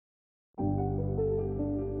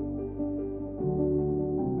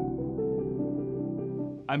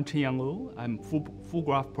I'm Chen Lu. I'm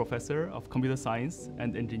full-graph professor of computer science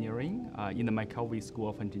and engineering in the McKelvey School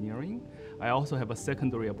of Engineering. I also have a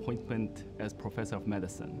secondary appointment as professor of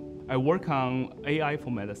medicine. I work on AI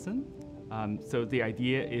for medicine. So the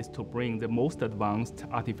idea is to bring the most advanced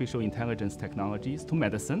artificial intelligence technologies to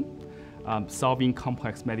medicine, solving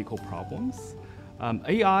complex medical problems.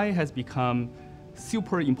 AI has become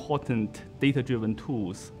super important data-driven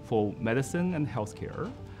tools for medicine and healthcare.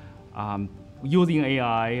 Using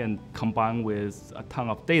AI and combined with a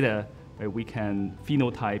ton of data, we can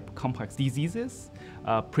phenotype complex diseases,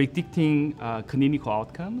 predicting clinical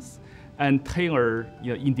outcomes, and tailor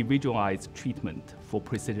individualized treatment for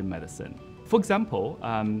precision medicine. For example,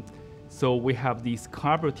 so we have this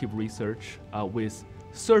collaborative research with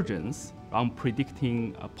surgeons on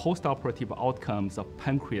predicting post-operative outcomes of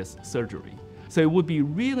pancreas surgery. So it would be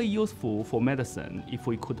really useful for medicine if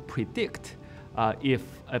we could predict if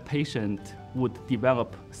a patient would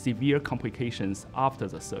develop severe complications after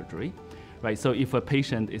the surgery. Right, so if a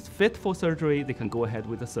patient is fit for surgery, they can go ahead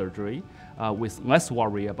with the surgery with less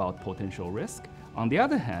worry about potential risk. On the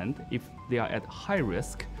other hand, if they are at high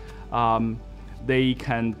risk, they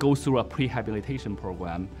can go through a prehabilitation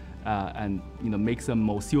program and make them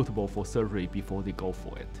more suitable for surgery before they go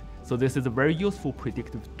for it. So this is a very useful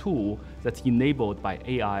predictive tool that's enabled by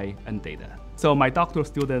AI and data. So my doctoral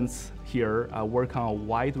students here work on a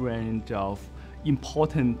wide range of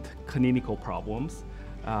important clinical problems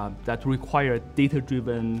that require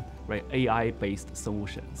data-driven, AI-based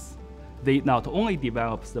solutions. They not only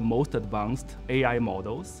develop the most advanced AI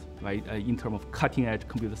models, in terms of cutting-edge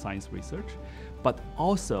computer science research, but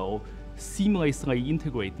also seamlessly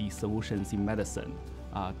integrate these solutions in medicine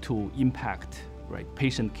to impact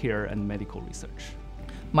patient care and medical research.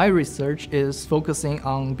 My research is focusing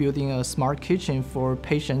on building a smart kitchen for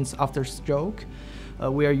patients after stroke.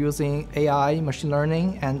 We are using AI, machine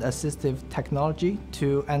learning, and assistive technology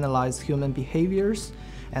to analyze human behaviors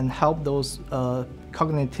and help those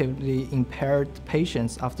cognitively impaired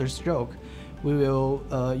patients after stroke. We will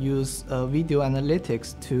use video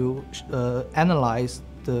analytics to analyze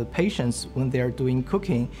the patients when they are doing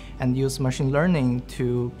cooking and use machine learning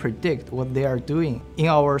to predict what they are doing. In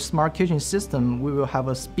our smart kitchen system, we will have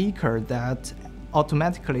a speaker that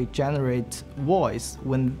automatically generates voice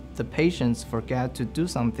when the patients forget to do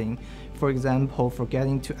something. For example,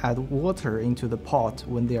 forgetting to add water into the pot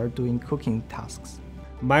when they are doing cooking tasks.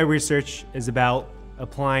 My research is about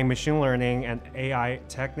applying machine learning and AI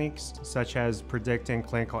techniques such as predicting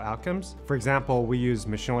clinical outcomes. For example, we use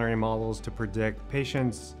machine learning models to predict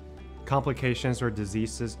patients' complications or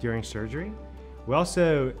diseases during surgery. We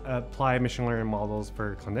also apply machine learning models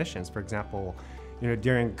for clinicians. For example,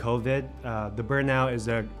 during COVID, the burnout is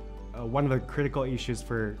one of the critical issues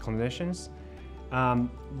for clinicians.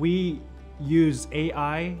 We use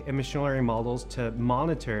AI and machine learning models to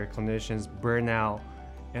monitor clinicians' burnout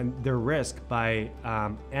and their risk by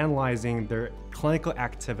analyzing their clinical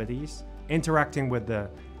activities, interacting with the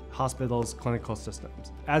hospital's clinical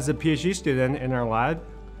systems. As a PhD student in our lab,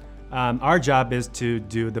 our job is to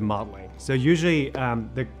do the modeling. So usually,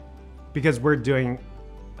 because we're doing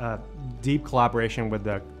deep collaboration with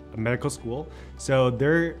the medical school, so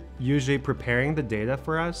they're usually preparing the data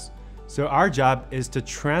for us. So our job is to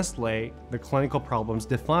translate the clinical problems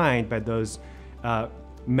defined by those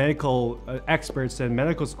medical experts in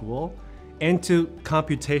medical school into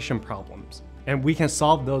computation problems. And we can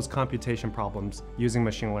solve those computation problems using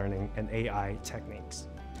machine learning and AI techniques.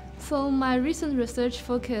 So my recent research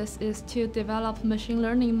focus is to develop machine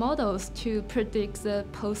learning models to predict the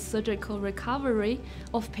post-surgical recovery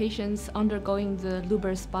of patients undergoing the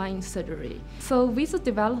lumbar spine surgery. So with the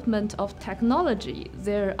development of technology,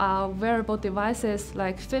 there are wearable devices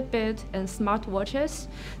like Fitbit and smartwatches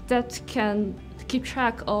that can keep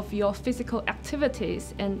track of your physical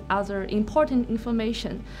activities and other important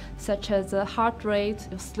information, such as the heart rate,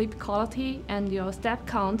 your sleep quality, and your step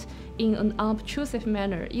count in an unobtrusive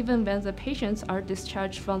manner, even when the patients are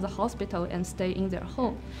discharged from the hospital and stay in their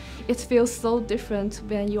home. It feels so different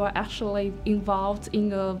when you are actually involved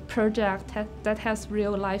in a project that has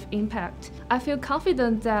real-life impact. I feel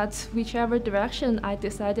confident that whichever direction I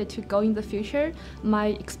decided to go in the future, my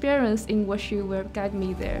experience in WashU will guide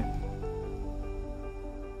me there.